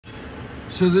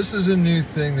So this is a new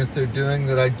thing that they're doing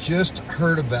that I just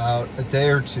heard about a day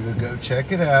or two ago.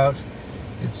 Check it out.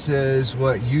 It says,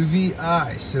 what,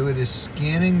 UVI. So it is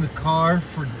scanning the car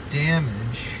for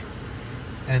damage,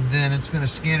 and then it's going to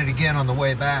scan it again on the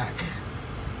way back.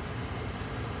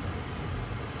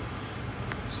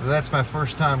 So that's my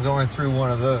first time going through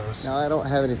one of those. Now, I don't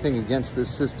have anything against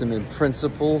this system in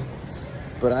principle,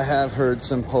 but I have heard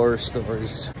some horror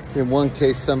stories. In one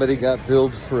case, somebody got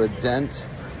billed for a dent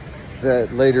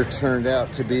that later turned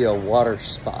out to be a water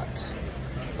spot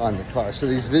on the car. So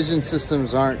these vision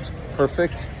systems aren't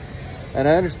perfect. And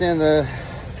I understand the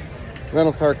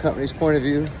rental car company's point of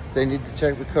view. They need to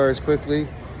check the cars quickly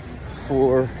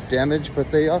for damage,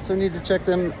 but they also need to check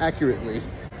them accurately.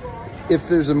 If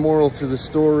there's a moral to the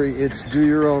story, it's do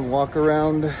your own walk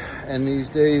around, and these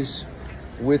days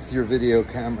with your video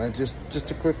camera.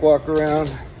 Just a quick walk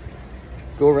around,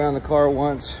 go around the car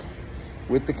once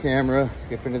with the camera.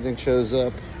 If anything shows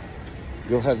up,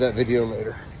 you'll have that video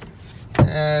later.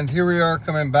 And here we are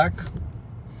coming back.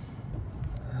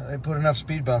 They put enough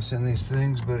speed bumps in these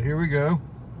things, but here we go.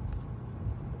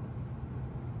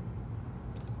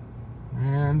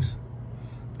 And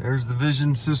there's the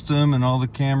vision system and all the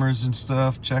cameras and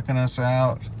stuff checking us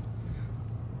out,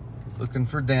 looking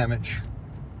for damage.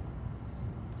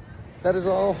 That is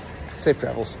all. Safe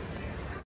travels.